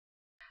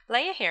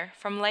Leah here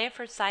from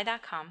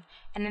Leah4sci.com,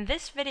 and in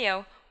this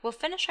video we'll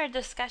finish our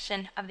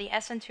discussion of the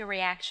SN2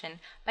 reaction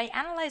by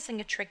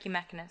analyzing a tricky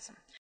mechanism.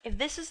 If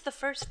this is the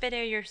first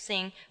video you're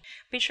seeing,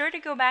 be sure to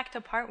go back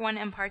to part 1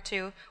 and part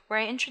 2 where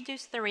I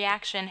introduced the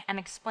reaction and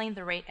explained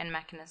the rate and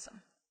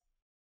mechanism.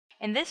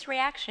 In this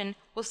reaction,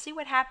 we'll see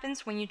what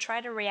happens when you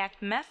try to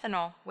react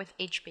methanol with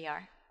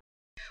HBr.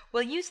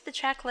 We'll use the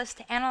checklist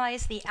to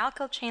analyze the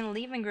alkyl chain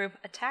leaving group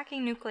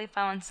attacking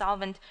nucleophile and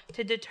solvent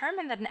to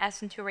determine that an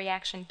SN2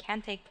 reaction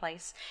can take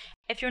place.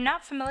 If you're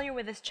not familiar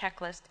with this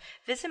checklist,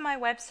 visit my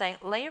website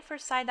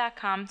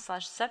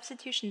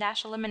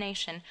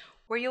Leah4sci.com/substitution-elimination,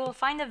 where you will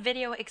find a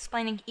video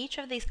explaining each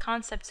of these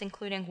concepts,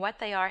 including what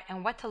they are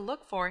and what to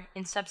look for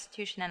in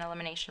substitution and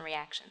elimination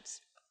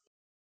reactions.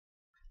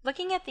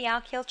 Looking at the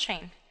alkyl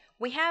chain,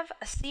 we have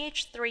a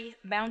CH3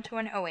 bound to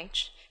an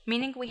OH,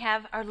 meaning we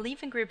have our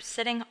leaving group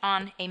sitting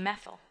on a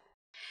methyl.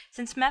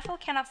 Since methyl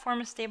cannot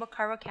form a stable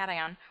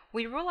carbocation,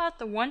 we rule out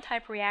the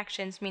one-type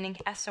reactions, meaning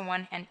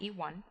SN1 and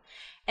E1.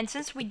 And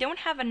since we don't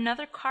have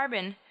another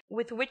carbon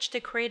with which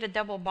to create a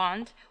double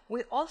bond,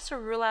 we also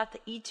rule out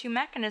the E2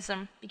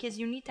 mechanism because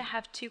you need to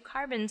have two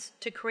carbons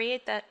to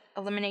create that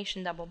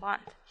elimination double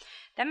bond.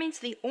 That means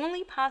the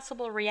only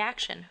possible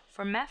reaction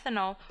for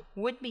methanol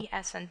would be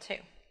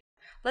SN2.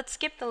 Let's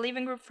skip the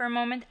leaving group for a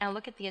moment and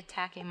look at the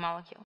attacking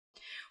molecule.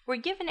 We're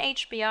given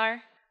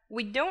HBr.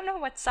 We don't know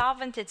what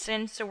solvent it's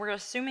in, so we're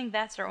assuming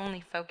that's our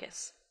only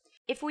focus.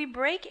 If we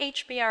break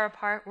HBr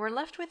apart, we're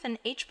left with an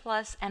H+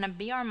 and a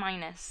Br-,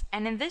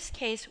 and in this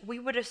case, we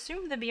would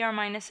assume the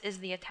Br- is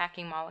the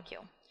attacking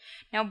molecule.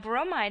 Now,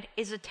 bromide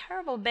is a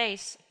terrible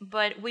base,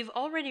 but we've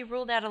already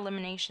ruled out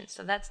elimination,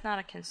 so that's not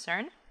a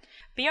concern.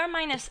 Br-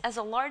 as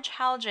a large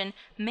halogen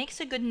makes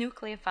a good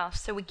nucleophile,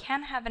 so we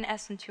can have an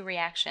SN2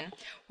 reaction.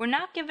 We're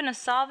not given a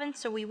solvent,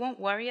 so we won't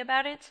worry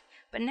about it.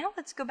 But now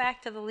let's go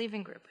back to the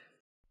leaving group.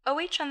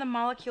 OH on the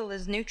molecule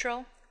is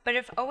neutral, but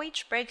if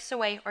OH breaks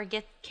away or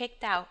gets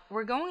kicked out,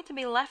 we're going to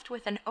be left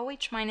with an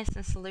OH-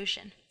 in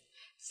solution.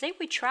 Say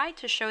we try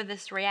to show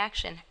this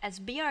reaction as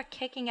Br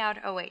kicking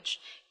out OH,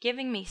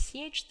 giving me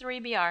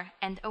CH3Br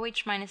and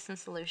OH- in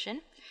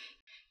solution.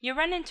 You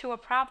run into a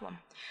problem.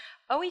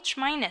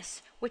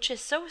 OH-, which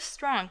is so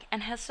strong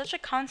and has such a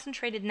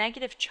concentrated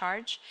negative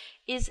charge,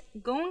 is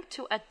going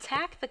to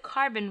attack the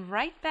carbon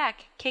right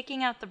back,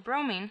 kicking out the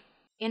bromine.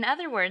 In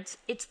other words,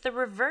 it's the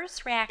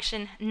reverse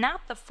reaction,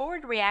 not the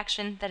forward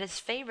reaction, that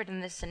is favored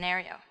in this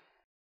scenario.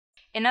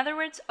 In other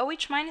words,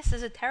 OH-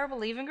 is a terrible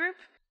leaving group.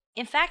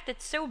 In fact,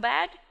 it's so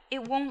bad,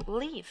 it won't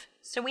leave.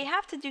 So we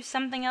have to do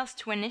something else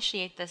to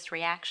initiate this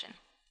reaction.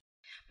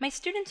 My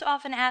students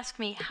often ask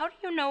me, how do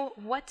you know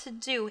what to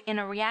do in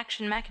a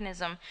reaction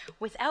mechanism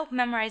without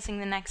memorizing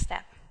the next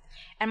step?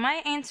 And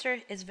my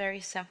answer is very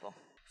simple.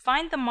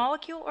 Find the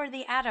molecule or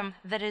the atom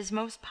that is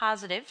most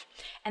positive,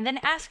 and then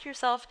ask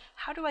yourself,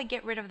 how do I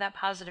get rid of that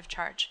positive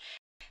charge?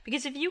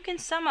 Because if you can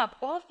sum up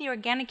all of the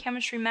organic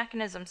chemistry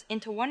mechanisms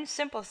into one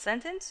simple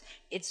sentence,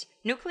 it's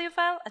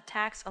nucleophile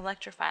attacks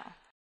electrophile.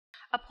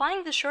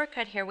 Applying the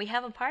shortcut here, we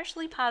have a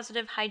partially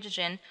positive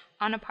hydrogen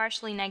on a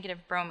partially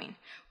negative bromine.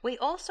 We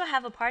also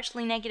have a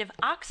partially negative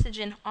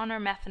oxygen on our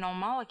methanol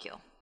molecule.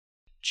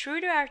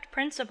 True to our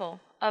principle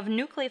of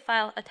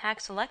nucleophile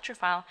attacks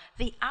electrophile,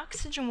 the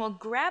oxygen will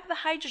grab the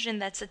hydrogen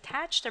that's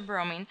attached to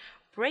bromine,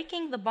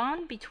 breaking the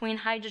bond between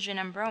hydrogen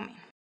and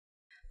bromine.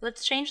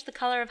 Let's change the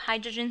color of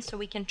hydrogen so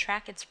we can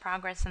track its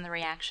progress in the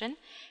reaction,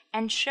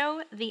 and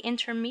show the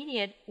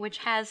intermediate, which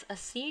has a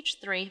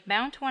CH3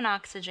 bound to an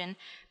oxygen,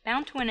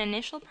 bound to an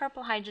initial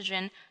purple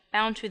hydrogen,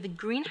 bound to the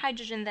green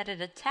hydrogen that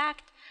it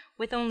attacked,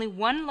 with only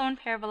one lone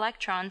pair of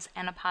electrons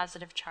and a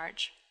positive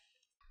charge.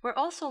 We're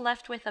also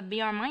left with a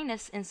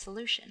Br- in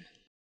solution.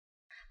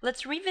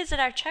 Let's revisit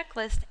our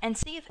checklist and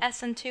see if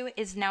SN2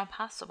 is now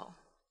possible.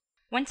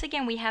 Once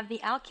again, we have the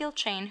alkyl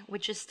chain,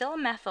 which is still a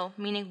methyl,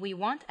 meaning we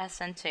want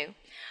SN2.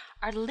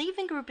 Our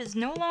leaving group is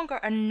no longer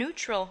a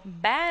neutral,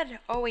 bad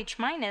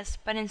OH-,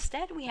 but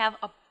instead we have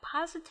a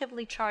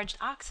positively charged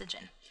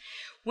oxygen.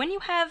 When you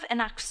have an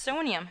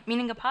oxonium,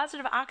 meaning a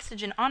positive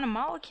oxygen on a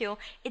molecule,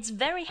 it's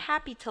very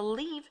happy to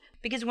leave,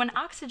 because when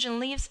oxygen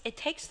leaves, it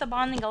takes the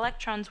bonding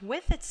electrons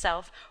with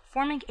itself,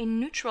 forming a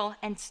neutral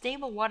and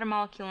stable water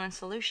molecule in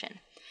solution.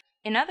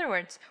 In other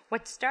words,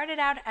 what started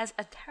out as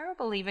a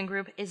terrible leaving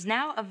group is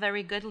now a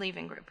very good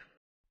leaving group.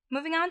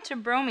 Moving on to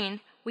bromine,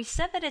 we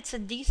said that it's a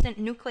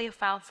decent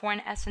nucleophile for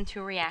an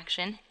SN2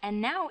 reaction, and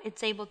now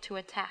it's able to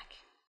attack.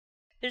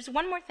 There's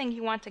one more thing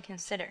you want to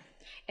consider.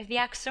 If the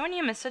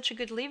oxonium is such a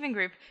good leaving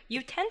group,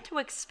 you tend to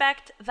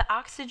expect the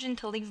oxygen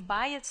to leave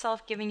by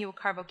itself, giving you a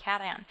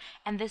carbocation.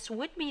 And this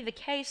would be the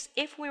case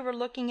if we were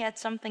looking at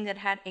something that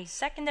had a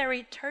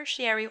secondary,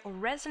 tertiary, or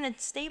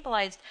resonance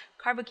stabilized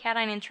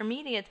carbocation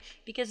intermediate,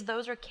 because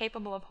those are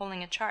capable of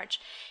holding a charge.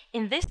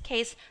 In this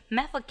case,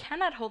 methyl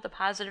cannot hold a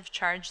positive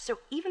charge, so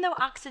even though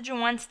oxygen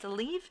wants to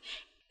leave,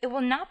 it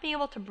will not be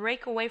able to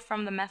break away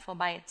from the methyl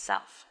by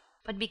itself.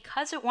 But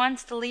because it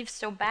wants to leave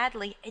so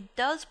badly, it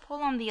does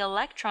pull on the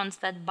electrons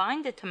that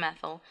bind it to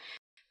methyl,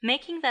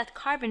 making that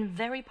carbon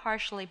very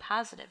partially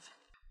positive.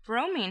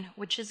 Bromine,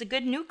 which is a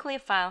good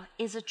nucleophile,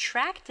 is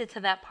attracted to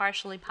that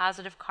partially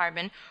positive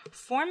carbon,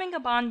 forming a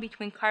bond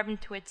between carbon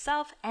to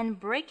itself and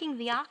breaking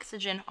the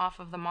oxygen off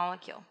of the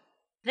molecule.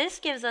 This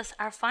gives us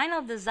our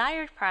final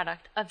desired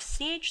product of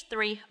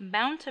CH3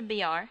 bound to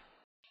Br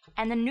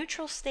and the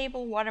neutral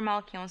stable water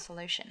molecule in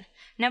solution.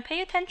 Now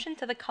pay attention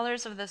to the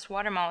colors of this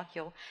water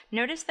molecule.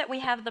 Notice that we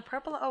have the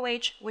purple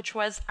OH, which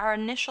was our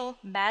initial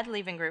bad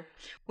leaving group.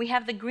 We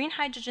have the green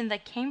hydrogen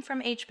that came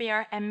from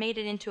HBr and made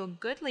it into a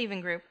good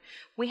leaving group.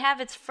 We have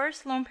its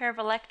first lone pair of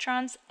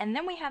electrons, and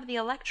then we have the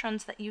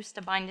electrons that used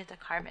to bind it to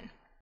carbon.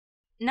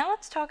 Now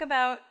let's talk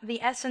about the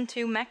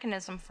SN2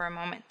 mechanism for a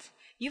moment.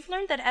 You've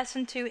learned that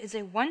SN2 is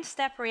a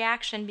one-step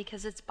reaction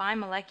because it's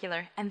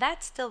bimolecular, and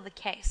that's still the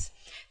case.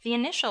 The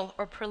initial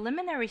or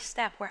preliminary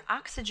step where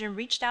oxygen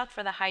reached out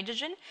for the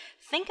hydrogen,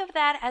 think of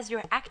that as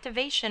your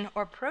activation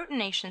or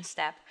protonation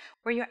step,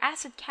 where your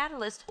acid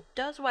catalyst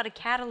does what a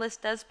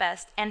catalyst does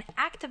best and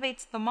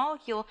activates the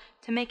molecule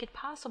to make it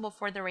possible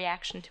for the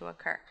reaction to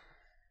occur.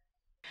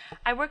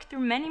 I worked through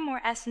many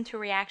more SN2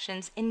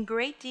 reactions in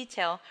great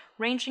detail,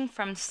 ranging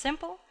from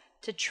simple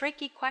to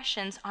tricky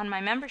questions on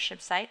my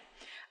membership site.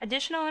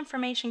 Additional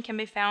information can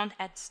be found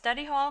at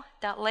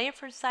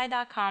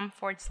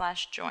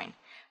studyhall.leah4sci.com/join.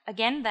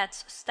 Again,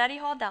 that's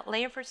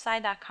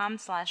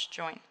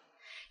studyhall.leah4sci.com/join.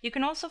 You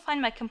can also find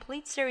my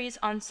complete series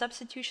on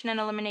substitution and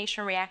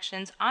elimination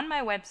reactions on my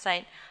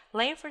website,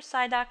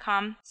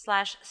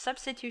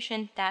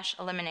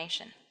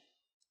 leah4sci.com/substitution-elimination.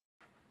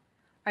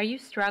 Are you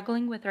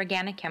struggling with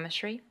organic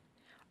chemistry?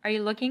 Are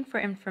you looking for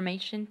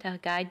information to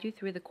guide you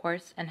through the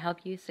course and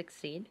help you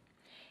succeed?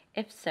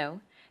 If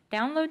so,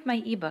 download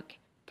my ebook,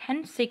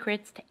 10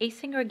 Secrets to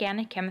Acing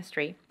Organic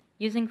Chemistry,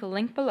 using the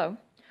link below,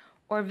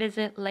 or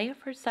visit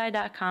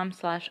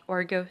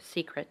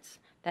leah4sci.com/orgo-secrets.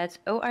 That's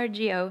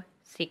ORGO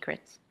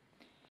secrets.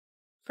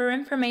 For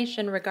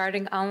information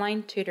regarding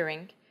online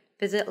tutoring,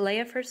 visit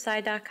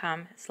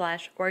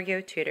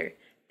leah4sci.com/orgo-tutor.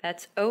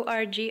 That's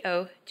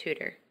ORGO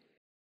tutor.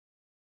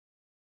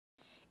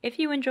 If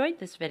you enjoyed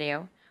this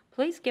video,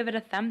 please give it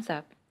a thumbs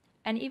up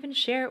and even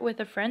share it with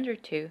a friend or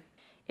two.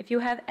 If you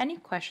have any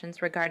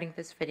questions regarding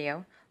this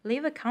video,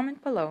 leave a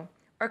comment below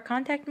or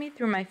contact me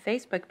through my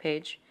Facebook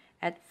page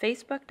at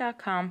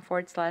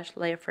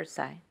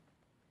facebook.com/Leah4sci.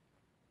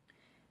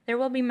 There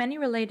will be many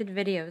related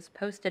videos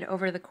posted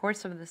over the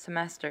course of the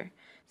semester,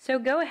 so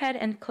go ahead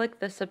and click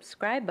the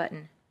subscribe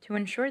button to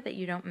ensure that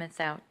you don't miss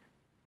out.